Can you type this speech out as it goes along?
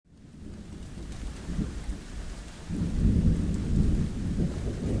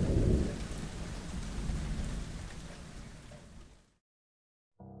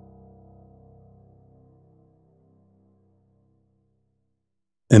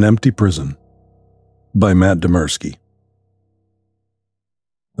An Empty Prison by Matt Dymerski.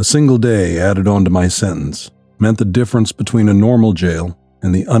 A single day added on to my sentence meant the difference between a normal jail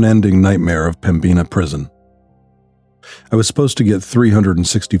and the unending nightmare of Pembina Prison. I was supposed to get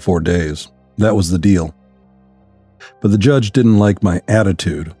 364 days. That was the deal. But the judge didn't like my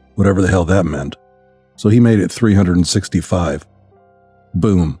attitude, whatever the hell that meant, so he made it 365.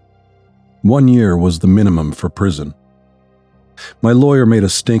 Boom. 1 year was the minimum for prison. My lawyer made a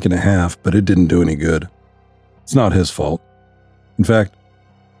stink and a half, but it didn't do any good. It's not his fault. In fact,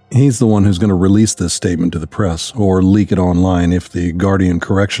 he's the one who's going to release this statement to the press or leak it online if the Guardian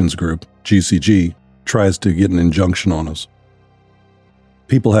Corrections Group, GCG, tries to get an injunction on us.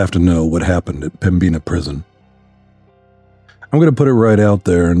 People have to know what happened at Pembina Prison. I'm going to put it right out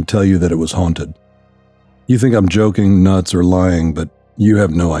there and tell you that it was haunted. You think I'm joking, nuts, or lying, but you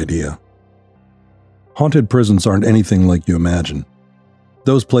have no idea. Haunted prisons aren't anything like you imagine.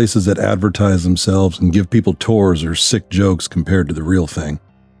 Those places that advertise themselves and give people tours are sick jokes compared to the real thing.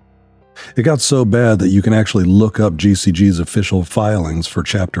 It got so bad that you can actually look up GCG's official filings for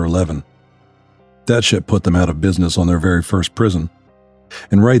Chapter 11. That shit put them out of business on their very first prison.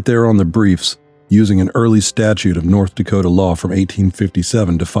 And right there on the briefs, using an early statute of North Dakota law from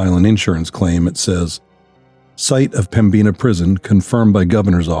 1857 to file an insurance claim, it says, "Site of Pembina Prison confirmed by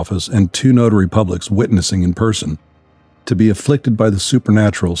Governor's Office and 2 notary publics witnessing in person, to be afflicted by the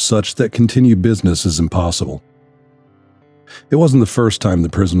supernatural such that continued business is impossible." It wasn't the first time the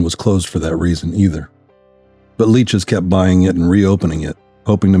prison was closed for that reason either. But leeches kept buying it and reopening it,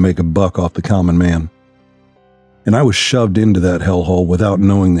 hoping to make a buck off the common man. And I was shoved into that hellhole without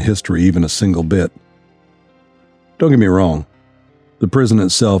knowing the history even a single bit. Don't get me wrong, the prison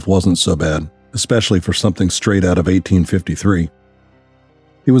itself wasn't so bad, especially for something straight out of 1853.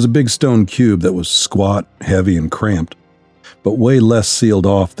 It was a big stone cube that was squat, heavy, and cramped, but way less sealed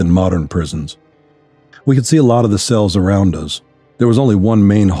off than modern prisons. We could see a lot of the cells around us. There was only one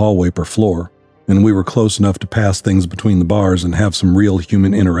main hallway per floor, and we were close enough to pass things between the bars and have some real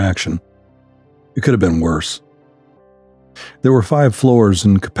human interaction. It could have been worse. There were 5 floors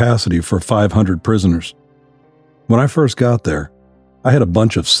and capacity for 500 prisoners. When I first got there, I had a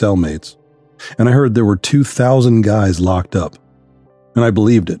bunch of cellmates, and I heard there were 2,000 guys locked up, and I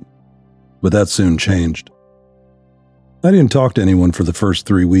believed it, but that soon changed. I didn't talk to anyone for the first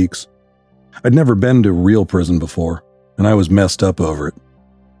 3 weeks. I'd never been to real prison before, and I was messed up over it.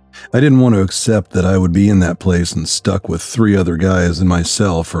 I didn't want to accept that I would be in that place and stuck with 3 other guys in my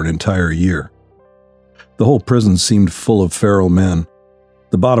cell for an entire year. The whole prison seemed full of feral men.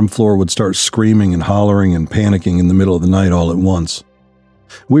 The bottom floor would start screaming and hollering and panicking in the middle of the night all at once.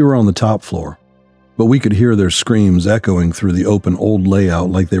 We were on the top floor, but we could hear their screams echoing through the open old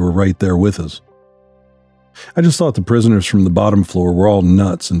layout like they were right there with us. I just thought the prisoners from the bottom floor were all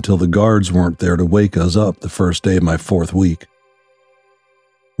nuts until the guards weren't there to wake us up the first day of my 4th week.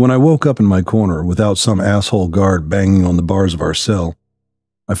 When I woke up in my corner without some asshole guard banging on the bars of our cell,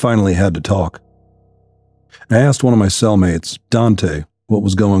 I finally had to talk. I asked one of my cellmates, Dante, what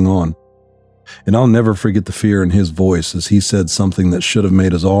was going on, and I'll never forget the fear in his voice as he said something that should have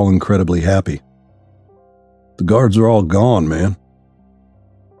made us all incredibly happy. "The guards are all gone, man."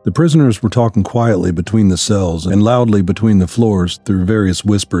 The prisoners were talking quietly between the cells and loudly between the floors through various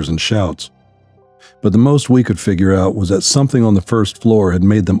whispers and shouts. But the most we could figure out was that something on the first floor had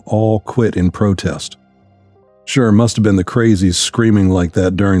made them all quit in protest. Sure, it must have been the crazies screaming like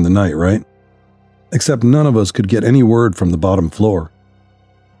that during the night, right? Except none of us could get any word from the bottom floor.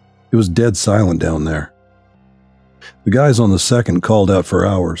 It was dead silent down there. The guys on the second called out for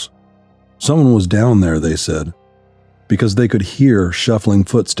hours. Someone was down there, they said, because they could hear shuffling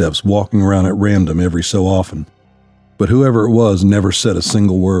footsteps walking around at random every so often. But whoever it was never said a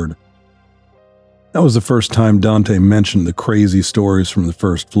single word. That was the first time Dante mentioned the crazy stories from the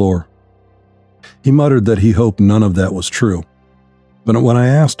first floor. He muttered that he hoped none of that was true, but when I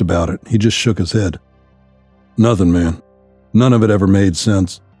asked about it, he just shook his head. "Nothing, man. None of it ever made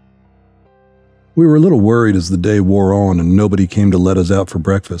sense." We were a little worried as the day wore on and nobody came to let us out for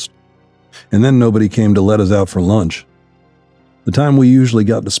breakfast. And then nobody came to let us out for lunch. The time we usually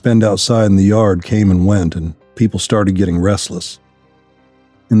got to spend outside in the yard came and went, and people started getting restless.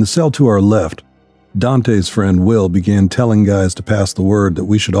 In the cell to our left, Dante's friend Will began telling guys to pass the word that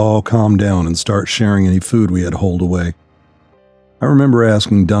we should all calm down and start sharing any food we had holed away. I remember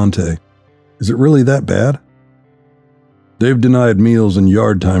asking Dante, "Is it really that bad?" "They've denied meals and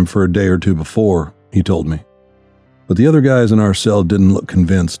yard time for a day or 2 before," he told me. But the other guys in our cell didn't look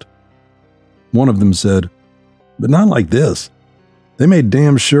convinced. One of them said, "But not like this. They made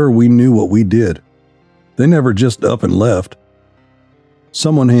damn sure we knew what we did. They never just up and left."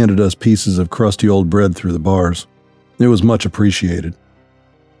 Someone handed us pieces of crusty old bread through the bars. It was much appreciated.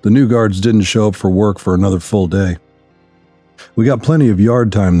 The new guards didn't show up for work for another full day. We got plenty of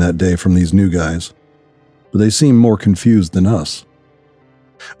yard time that day from these new guys, but they seemed more confused than us.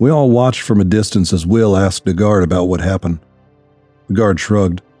 We all watched from a distance as Will asked a guard about what happened. The guard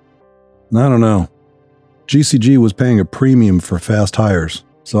shrugged. I don't know. GCG was paying a premium for fast hires,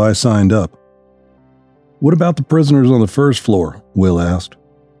 so I signed up. What about the prisoners on the first floor? Will asked.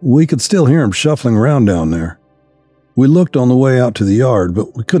 We could still hear them shuffling around down there. We looked on the way out to the yard,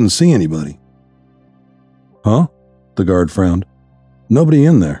 but we couldn't see anybody. Huh? The guard frowned. Nobody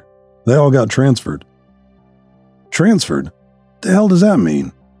in there. They all got transferred. Transferred? The hell does that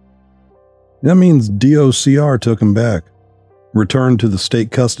mean? That means DOCR took him back. Returned to the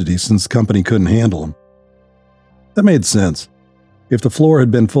state custody since the company couldn't handle him. That made sense. If the floor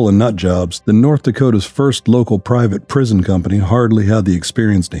had been full of nut jobs, then North Dakota's first local private prison company hardly had the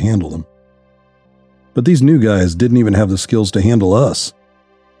experience to handle them. But these new guys didn't even have the skills to handle us.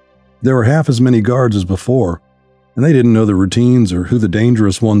 There were half as many guards as before, and they didn't know the routines or who the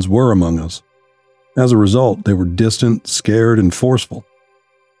dangerous ones were among us. As a result, they were distant, scared, and forceful.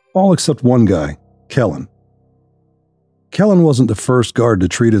 All except one guy, Kellen. Kellen wasn't the first guard to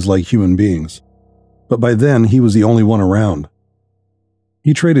treat us like human beings, but by then he was the only one around.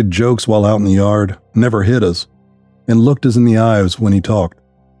 He traded jokes while out in the yard, never hit us, and looked us in the eyes when he talked.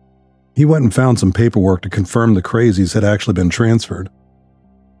 He went and found some paperwork to confirm the crazies had actually been transferred,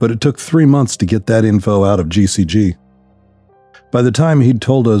 but it took 3 months to get that info out of GCG. By the time he'd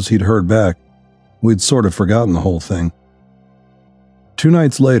told us he'd heard back, we'd sort of forgotten the whole thing. 2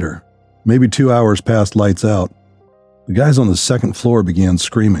 nights later, maybe 2 hours past lights out, the guys on the second floor began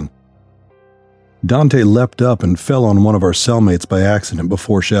screaming. Dante leapt up and fell on one of our cellmates by accident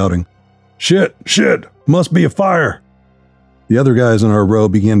before shouting, "Shit! Shit! Must be a fire!" The other guys in our row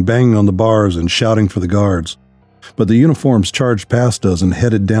began banging on the bars and shouting for the guards, but the uniforms charged past us and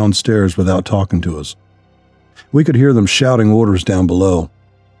headed downstairs without talking to us. We could hear them shouting orders down below,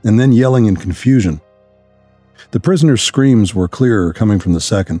 and then yelling in confusion. The prisoners' screams were clearer coming from the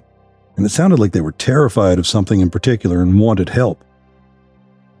second, and it sounded like they were terrified of something in particular and wanted help.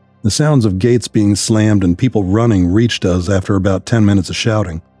 The sounds of gates being slammed and people running reached us after about 10 minutes of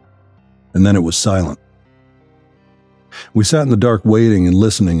shouting, and then it was silent. We sat in the dark waiting and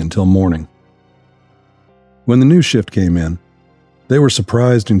listening until morning. When the new shift came in, they were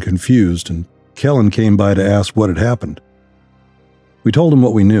surprised and confused, and Kellen came by to ask what had happened. We told him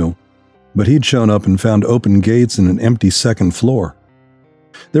what we knew, but he'd shown up and found open gates and an empty second floor.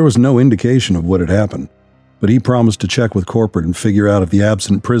 There was no indication of what had happened, but he promised to check with corporate and figure out if the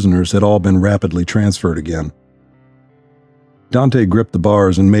absent prisoners had all been rapidly transferred again. Dante gripped the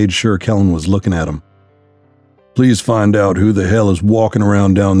bars and made sure Kellen was looking at him. "Please find out who the hell is walking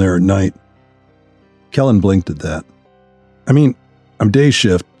around down there at night." Kellen blinked at that. "I mean, I'm day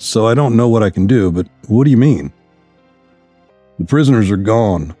shift, so I don't know what I can do, but what do you mean?" "The prisoners are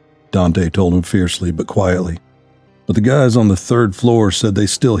gone," Dante told him fiercely but quietly. "But the guys on the third floor said they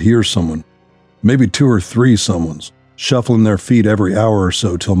still hear someone, maybe 2 or 3 someones, shuffling their feet every hour or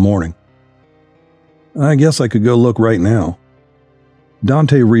so till morning." "I guess I could go look right now."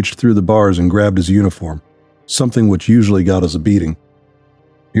 Dante reached through the bars and grabbed his uniform, something which usually got us a beating.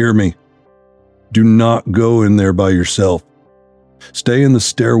 "Hear me. Do not go in there by yourself. Stay in the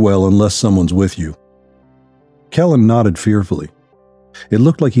stairwell unless someone's with you." Kellen nodded fearfully. It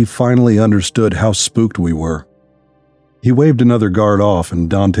looked like he finally understood how spooked we were. He waved another guard off and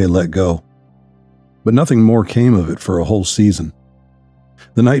Dante let go. But nothing more came of it for a whole season.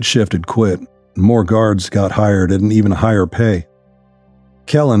 The night shift had quit, and more guards got hired at an even higher pay.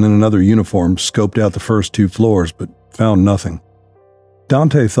 Kellen in another uniform scoped out the first 2 floors but found nothing.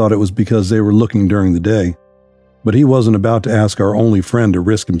 Dante thought it was because they were looking during the day, but he wasn't about to ask our only friend to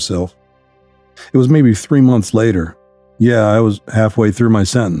risk himself. It was maybe 3 months later. Yeah, I was halfway through my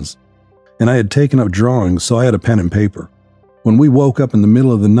sentence, and I had taken up drawing, so I had a pen and paper, when we woke up in the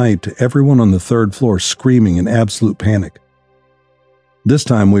middle of the night to everyone on the third floor screaming in absolute panic. This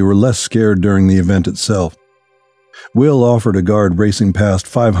time we were less scared during the event itself. Will offered a guard racing past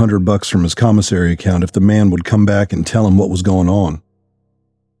 $500 from his commissary account if the man would come back and tell him what was going on.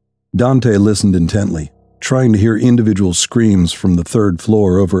 Dante listened intently, trying to hear individual screams from the third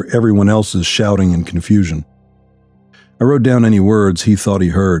floor over everyone else's shouting and confusion. I wrote down any words he thought he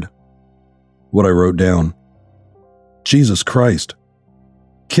heard. What I wrote down: Jesus Christ.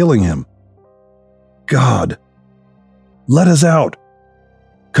 Killing him. God. Let us out.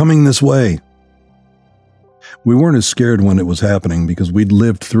 Coming this way. We weren't as scared when it was happening because we'd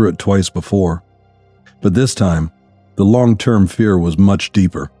lived through it twice before. But this time, The long-term fear was much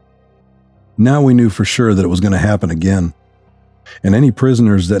deeper. Now we knew for sure that it was going to happen again, and any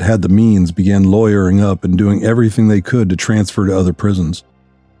prisoners that had the means began lawyering up and doing everything they could to transfer to other prisons,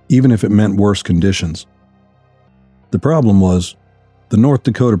 even if it meant worse conditions. The problem was, the North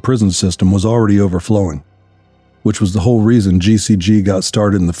Dakota prison system was already overflowing, which was the whole reason GCG got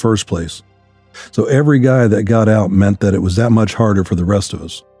started in the first place. So every guy that got out meant that it was that much harder for the rest of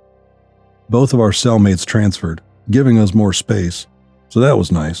us. Both of our cellmates transferred, giving us more space, so that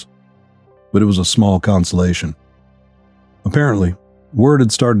was nice. But it was a small consolation. Apparently, word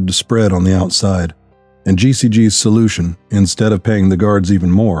had started to spread on the outside, and GCG's solution, instead of paying the guards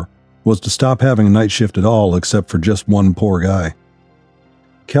even more, was to stop having a night shift at all except for just one poor guy.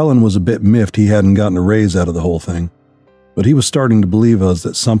 Kellen was a bit miffed he hadn't gotten a raise out of the whole thing, but he was starting to believe us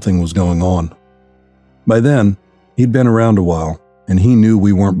that something was going on. By then, he'd been around a while, and he knew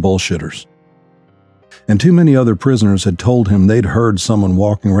we weren't bullshitters. And too many other prisoners had told him they'd heard someone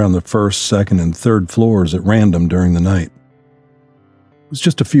walking around the first, second, and third floors at random during the night. It was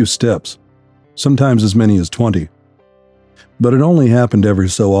just a few steps, sometimes as many as 20. But it only happened every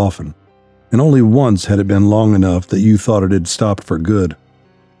so often, and only once had it been long enough that you thought it had stopped for good.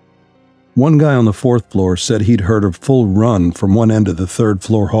 One guy on the 4th floor said he'd heard a full run from one end of the 3rd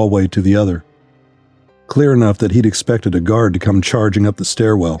floor hallway to the other, clear enough that he'd expected a guard to come charging up the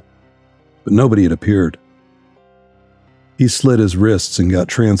stairwell, but nobody had appeared. He slit his wrists and got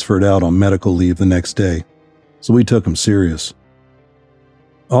transferred out on medical leave the next day, so we took him serious.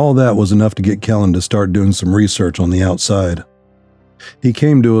 All that was enough to get Kellen to start doing some research on the outside. He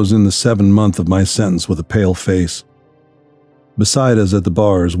came to us in the 7th month of my sentence with a pale face. Beside us at the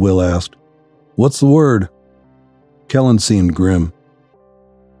bars, Will asked, "What's the word?" Kellen seemed grim.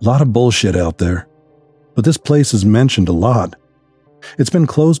 "A lot of bullshit out there, but this place is mentioned a lot. It's been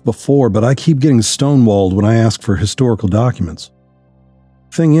closed before, but I keep getting stonewalled when I ask for historical documents.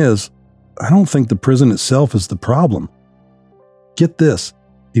 Thing is, I don't think the prison itself is the problem. Get this,"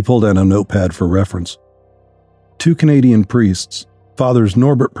 he pulled out a notepad for reference. 2 Canadian priests, Fathers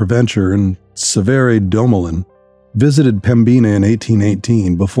Norbert Preventure and Severe Domelin, visited Pembina in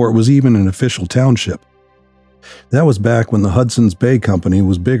 1818 before it was even an official township. That was back when the Hudson's Bay Company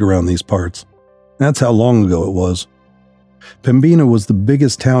was big around these parts. That's how long ago it was. Pembina was the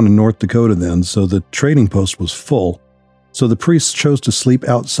biggest town in North Dakota then, so the trading post was full, so the priests chose to sleep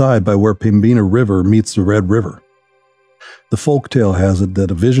outside by where Pembina River meets the Red River. The folktale has it that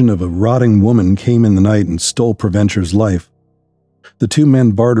a vision of a rotting woman came in the night and stole Preventure's life. The 2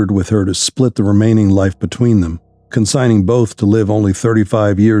 men bartered with her to split the remaining life between them, consigning both to live only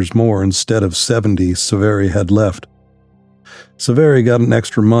 35 years more instead of 70 Severi had left. Severi got an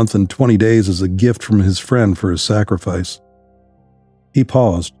extra month and 20 days as a gift from his friend for his sacrifice. He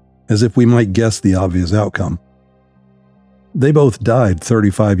paused, as if we might guess the obvious outcome. They both died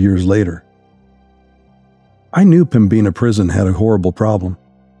 35 years later. I knew Pembina Prison had a horrible problem.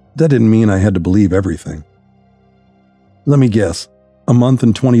 That didn't mean I had to believe everything. Let me guess, a month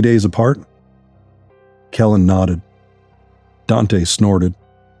and 20 days apart? Kellen nodded. Dante snorted.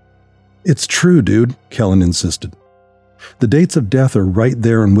 "It's true, dude," Kellen insisted. "The dates of death are right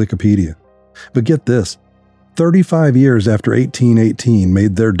there in Wikipedia. But get this, 35 years after 1818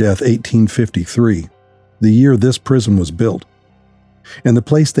 made their death 1853, the year this prison was built. And the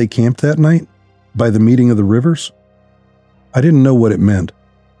place they camped that night, by the meeting of the rivers? I didn't know what it meant,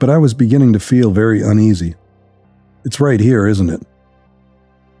 but I was beginning to feel very uneasy. It's right here, isn't it?"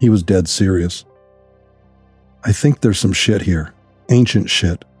 He was dead serious. "I think there's some shit here. Ancient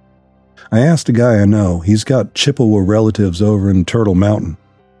shit. I asked a guy I know. He's got Chippewa relatives over in Turtle Mountain.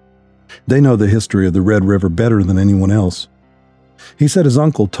 They know the history of the Red River better than anyone else. He said his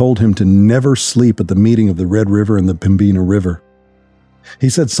uncle told him to never sleep at the meeting of the Red River and the Pembina River. He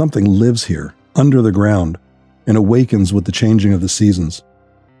said something lives here, under the ground, and awakens with the changing of the seasons."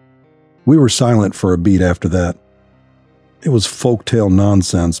 We were silent for a beat after that. It was folktale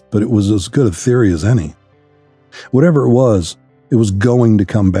nonsense, but it was as good a theory as any. Whatever it was going to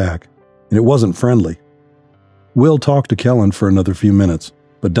come back, and it wasn't friendly. Will talked to Kellen for another few minutes,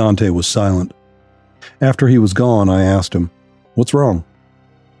 but Dante was silent. After he was gone, I asked him, "What's wrong?"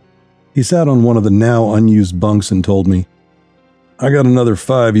 He sat on one of the now unused bunks and told me, "I got another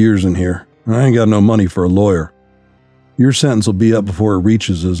 5 years in here, and I ain't got no money for a lawyer. Your sentence will be up before it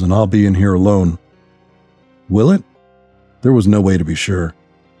reaches us, and I'll be in here alone." "Will it?" There was no way to be sure.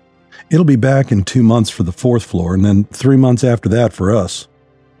 "It'll be back in 2 months for the 4th floor, and then 3 months after that for us.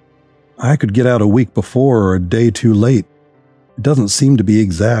 I could get out a week before or a day too late. It doesn't seem to be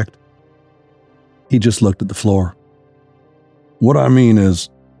exact." He just looked at the floor. "What I mean is,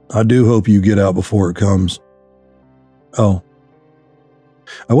 I do hope you get out before it comes." Oh.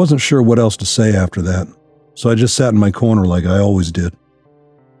 I wasn't sure what else to say after that, so I just sat in my corner like I always did.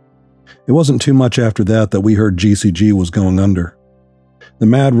 It wasn't too much after that we heard GCG was going under. The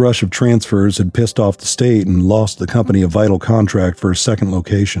mad rush of transfers had pissed off the state and lost the company a vital contract for a second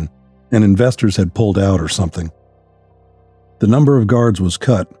location, and investors had pulled out or something. The number of guards was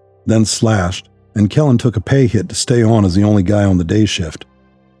cut, then slashed, and Kellen took a pay hit to stay on as the only guy on the day shift.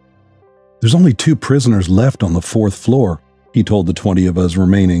 "There's only 2 prisoners left on the 4th floor," he told the 20 of us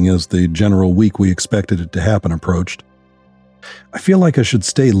remaining as the general week we expected it to happen approached. "I feel like I should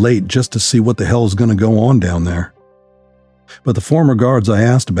stay late just to see what the hell is going to go on down there. But the former guards I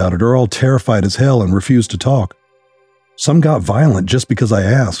asked about it are all terrified as hell and refuse to talk. Some got violent just because I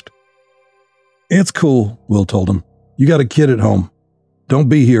asked." "It's cool," Will told him. "You got a kid at home. Don't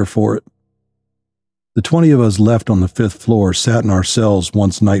be here for it." The 20 of us left on the 5th floor sat in our cells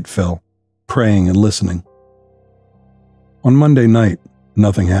once night fell, praying and listening. On Monday night,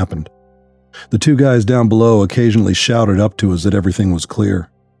 nothing happened. The 2 guys down below occasionally shouted up to us that everything was clear.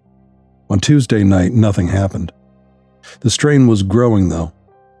 On Tuesday night, nothing happened. The strain was growing, though,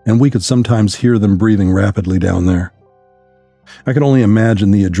 and we could sometimes hear them breathing rapidly down there. I could only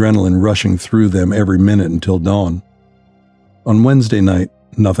imagine the adrenaline rushing through them every minute until dawn. On Wednesday night,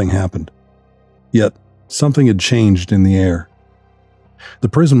 nothing happened. Yet, something had changed in the air. The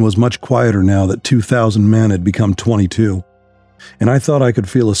prison was much quieter now that 2,000 men had become 22, and I thought I could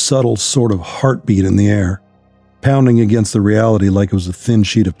feel a subtle sort of heartbeat in the air, pounding against the reality like it was a thin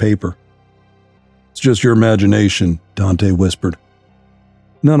sheet of paper. "It's just your imagination," Dante whispered.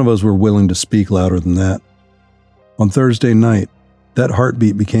 None of us were willing to speak louder than that. On Thursday night, that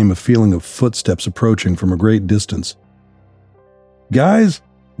heartbeat became a feeling of footsteps approaching from a great distance. "Guys,"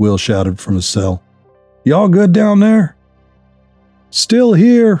 Will shouted from his cell, "y'all good down there?" "Still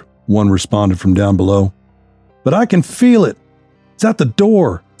here," one responded from down below. "But I can feel it. It's at the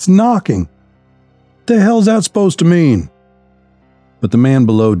door. It's knocking. What the hell's that supposed to mean?" But the man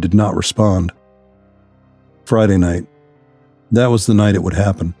below did not respond. Friday night. That was the night it would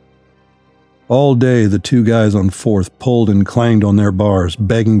happen. All day, the 2 guys on 4th pulled and clanged on their bars,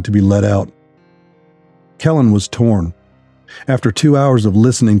 begging to be let out. Kellen was torn. After 2 hours of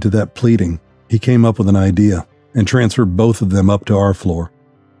listening to that pleading, he came up with an idea and transferred both of them up to our floor.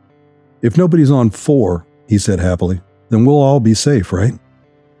 "If nobody's on 4, he said happily, "then we'll all be safe, right?"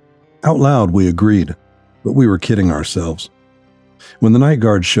 Out loud, we agreed, but we were kidding ourselves. When the night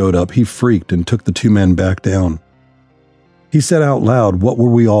guard showed up, he freaked and took the 2 men back down. He said out loud, what were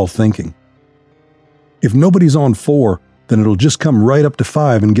we all thinking? "If nobody's on 4, then it'll just come right up to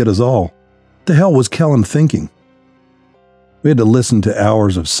 5 and get us all." What the hell was Kellen thinking? We had to listen to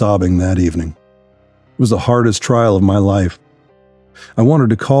hours of sobbing that evening. It was the hardest trial of my life. I wanted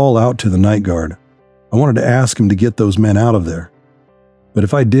to call out to the night guard. I wanted to ask him to get those men out of there. But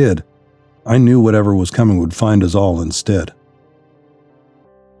if I did, I knew whatever was coming would find us all instead.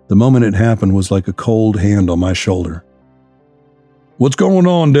 The moment it happened was like a cold hand on my shoulder. "What's going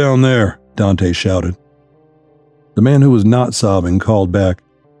on down there?" Dante shouted. The man who was not sobbing called back,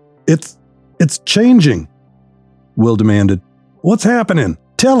 It's changing," Will demanded. "What's happening?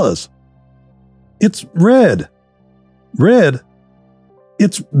 Tell us." "It's red." "Red?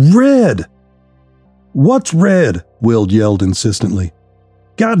 It's red." "What's red?" Will yelled insistently.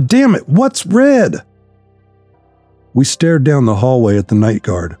 "God damn it, what's red?" We stared down the hallway at the night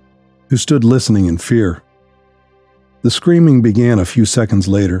guard, who stood listening in fear. The screaming began a few seconds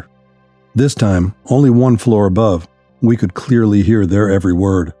later. This time, only 1 floor above, we could clearly hear their every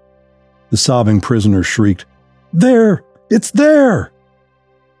word. The sobbing prisoner shrieked, "There! It's there!"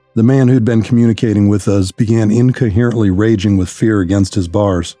 The man who'd been communicating with us began incoherently raging with fear against his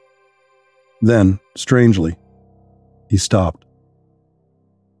bars. Then, strangely, he stopped.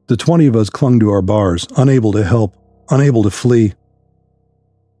 The 20 of us clung to our bars, unable to help, unable to flee.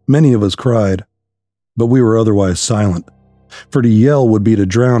 Many of us cried, but we were otherwise silent, for to yell would be to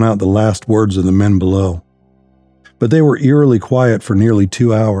drown out the last words of the men below. But they were eerily quiet for nearly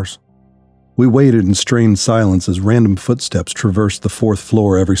 2 hours. We waited in strained silence as random footsteps traversed the 4th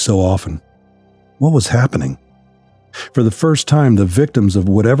floor every so often. What was happening? For the first time, the victims of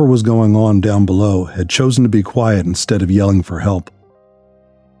whatever was going on down below had chosen to be quiet instead of yelling for help.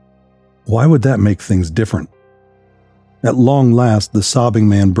 Why would that make things different? At long last, the sobbing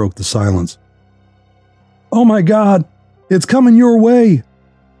man broke the silence. "Oh my God, it's coming your way!"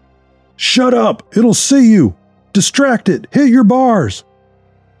 "Shut up, it'll see you! Distract it, hit your bars!"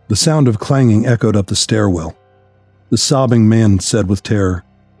 The sound of clanging echoed up the stairwell. The sobbing man said with terror,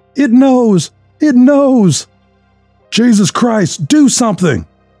 "It knows! It knows! Jesus Christ, do something!"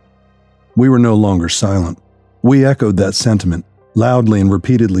 We were no longer silent. We echoed that sentiment, loudly and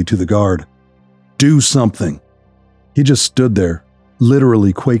repeatedly to the guard. Do something. He just stood there,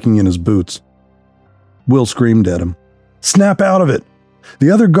 literally quaking in his boots. Will screamed at him. Snap out of it!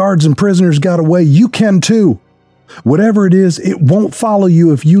 The other guards and prisoners got away, you can too! Whatever it is, it won't follow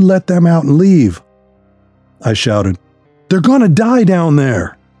you if you let them out and leave. I shouted, They're gonna die down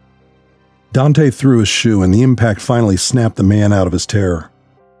there! Dante threw his shoe and the impact finally snapped the man out of his terror.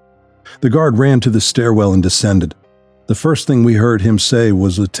 The guard ran to the stairwell and descended. The first thing we heard him say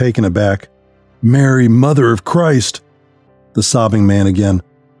was taken aback, Mary, Mother of Christ! The sobbing man again.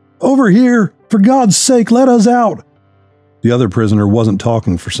 Over here! For God's sake, let us out! The other prisoner wasn't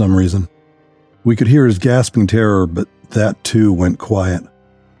talking for some reason. We could hear his gasping terror, but that too went quiet.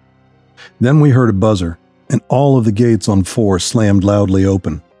 Then we heard a buzzer, and all of the gates on 4 slammed loudly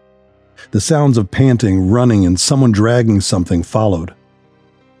open. The sounds of panting, running, and someone dragging something followed.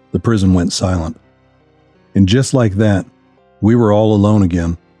 The prison went silent. And just like that, we were all alone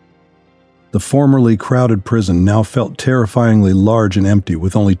again. The formerly crowded prison now felt terrifyingly large and empty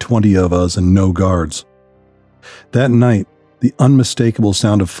with only 20 of us and no guards. That night, the unmistakable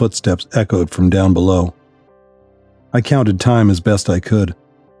sound of footsteps echoed from down below. I counted time as best I could.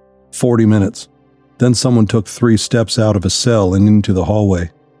 40 minutes. Then someone took 3 steps out of a cell and into the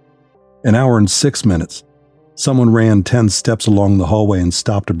hallway. An hour and 6 minutes. Someone ran 10 steps along the hallway and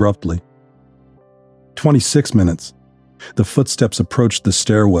stopped abruptly. 26 minutes. The footsteps approached the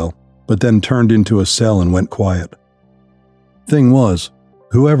stairwell, but then turned into a cell and went quiet. Thing was,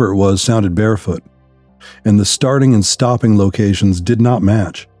 whoever it was sounded barefoot, and the starting and stopping locations did not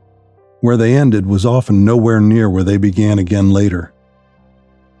match. Where they ended was often nowhere near where they began again later.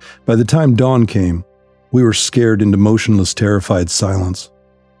 By the time dawn came, we were scared into motionless, terrified silence,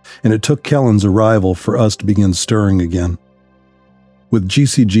 and it took Kellen's arrival for us to begin stirring again. With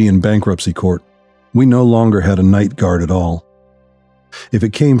GCG in bankruptcy court, we no longer had a night guard at all. If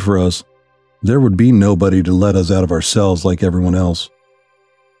it came for us, there would be nobody to let us out of our cells like everyone else.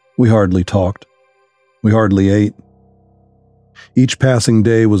 We hardly talked. We hardly ate. Each passing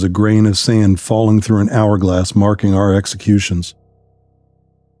day was a grain of sand falling through an hourglass marking our executions.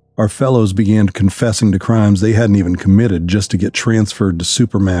 Our fellows began confessing to crimes they hadn't even committed just to get transferred to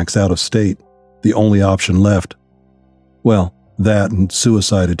Supermax out of state, the only option left. Well, that and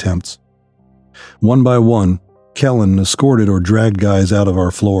suicide attempts. One by one, Kellen escorted or dragged guys out of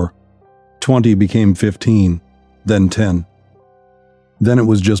our floor. 20 became 15, then 10. Then it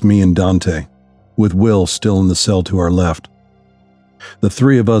was just me and Dante, with Will still in the cell to our left. The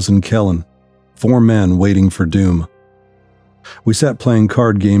 3 of us and Kellen, 4 men waiting for doom. We sat playing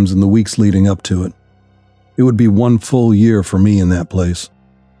card games in the weeks leading up to it. It would be 1 full year for me in that place.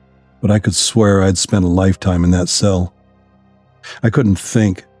 But I could swear I'd spent a lifetime in that cell. I couldn't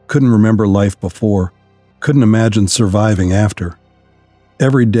think, couldn't remember life before, couldn't imagine surviving after.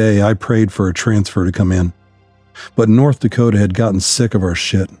 Every day I prayed for a transfer to come in. But North Dakota had gotten sick of our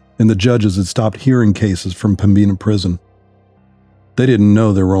shit, and the judges had stopped hearing cases from Pembina Prison. They didn't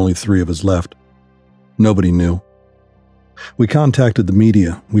know there were only 3 of us left. Nobody knew. We contacted the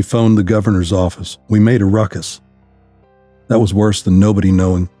media, we phoned the governor's office, we made a ruckus. That was worse than nobody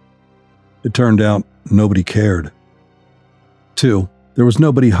knowing. It turned out nobody cared. 2, there was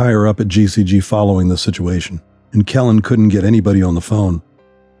nobody higher up at GCG following the situation, and Kellen couldn't get anybody on the phone.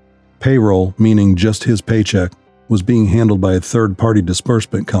 Payroll, meaning just his paycheck, was being handled by a third-party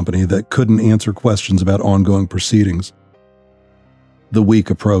disbursement company that couldn't answer questions about ongoing proceedings. The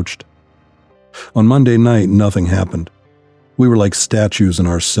week approached. On Monday night, nothing happened. We were like statues in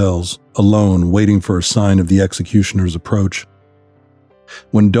our cells, alone, waiting for a sign of the executioner's approach.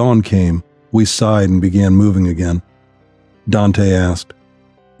 When dawn came, we sighed and began moving again. Dante asked,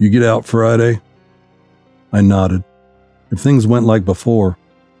 "You get out Friday?" I nodded. If things went like before,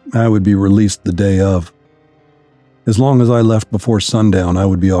 I would be released the day of. As long as I left before sundown, I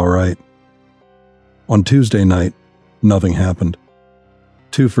would be all right. On Tuesday night, nothing happened.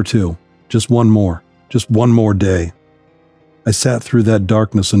 2 for 2, just one more day. I sat through that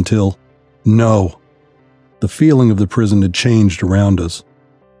darkness until, no! The feeling of the prison had changed around us.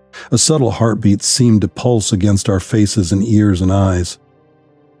 A subtle heartbeat seemed to pulse against our faces and ears and eyes.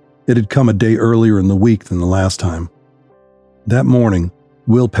 It had come a day earlier in the week than the last time. That morning,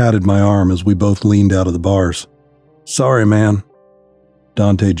 Will patted my arm as we both leaned out of the bars. "Sorry, man."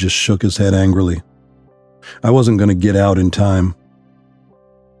 Dante just shook his head angrily. I wasn't going to get out in time.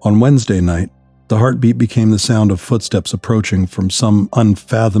 On Wednesday night, the heartbeat became the sound of footsteps approaching from some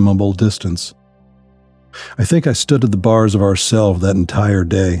unfathomable distance. I think I stood at the bars of our cell that entire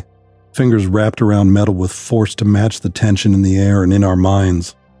day, fingers wrapped around metal with force to match the tension in the air and in our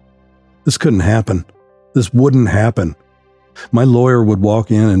minds. This couldn't happen. This wouldn't happen. My lawyer would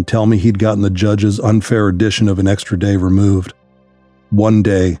walk in and tell me he'd gotten the judge's unfair edition of an extra day removed. One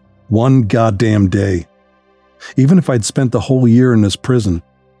day. One goddamn day. Even if I'd spent the whole year in this prison,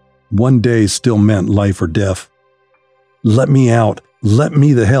 one day still meant life or death. Let me out. Let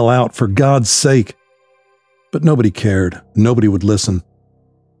me the hell out, for God's sake. But nobody cared. Nobody would listen.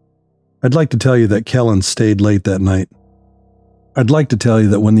 I'd like to tell you that Kellen stayed late that night. I'd like to tell you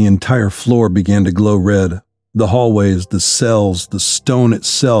that when the entire floor began to glow red, the hallways, the cells, the stone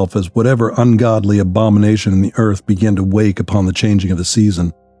itself, as whatever ungodly abomination in the earth began to wake upon the changing of the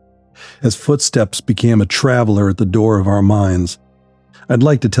season, as footsteps became a traveler at the door of our minds, I'd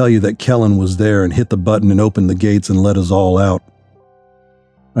like to tell you that Kellen was there and hit the button and opened the gates and let us all out.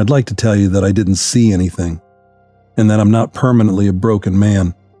 I'd like to tell you that I didn't see anything, and that I'm not permanently a broken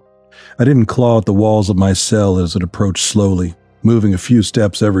man. I didn't claw at the walls of my cell as it approached slowly, moving a few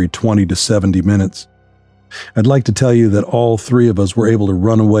steps every 20 to 70 minutes. I'd like to tell you that all three of us were able to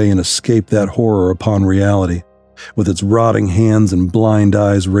run away and escape that horror upon reality, with its rotting hands and blind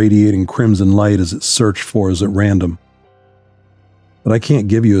eyes radiating crimson light as it searched for us at random. But I can't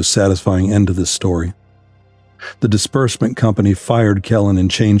give you a satisfying end to this story. The disbursement company fired Kellen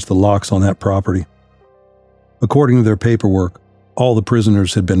and changed the locks on that property. According to their paperwork, all the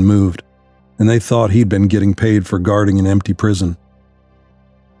prisoners had been moved, and they thought he'd been getting paid for guarding an empty prison.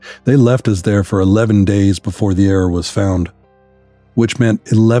 They left us there for 11 days before the error was found, which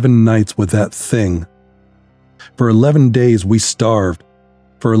meant 11 nights with that thing. For 11 days we starved.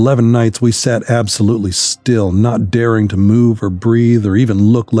 For 11 nights we sat absolutely still, not daring to move or breathe or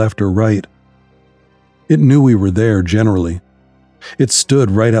even look left or right. It knew we were there generally. It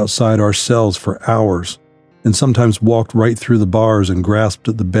stood right outside our cells for hours, and sometimes walked right through the bars and grasped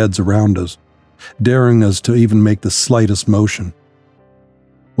at the beds around us, daring us to even make the slightest motion.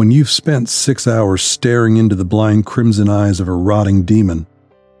 When you've spent 6 hours staring into the blind crimson eyes of a rotting demon,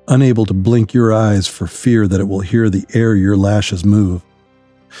 unable to blink your eyes for fear that it will hear the air your lashes move,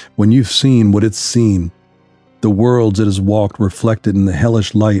 when you've seen what it's seen, the worlds it has walked reflected in the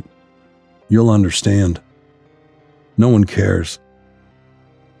hellish light, you'll understand. No one cares.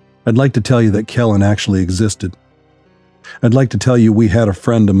 I'd like to tell you that Kellen actually existed. I'd like to tell you we had a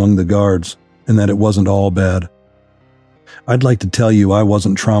friend among the guards, and that it wasn't all bad. I'd like to tell you I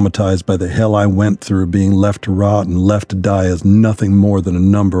wasn't traumatized by the hell I went through being left to rot and left to die as nothing more than a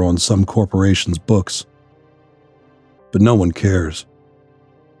number on some corporation's books. But no one cares.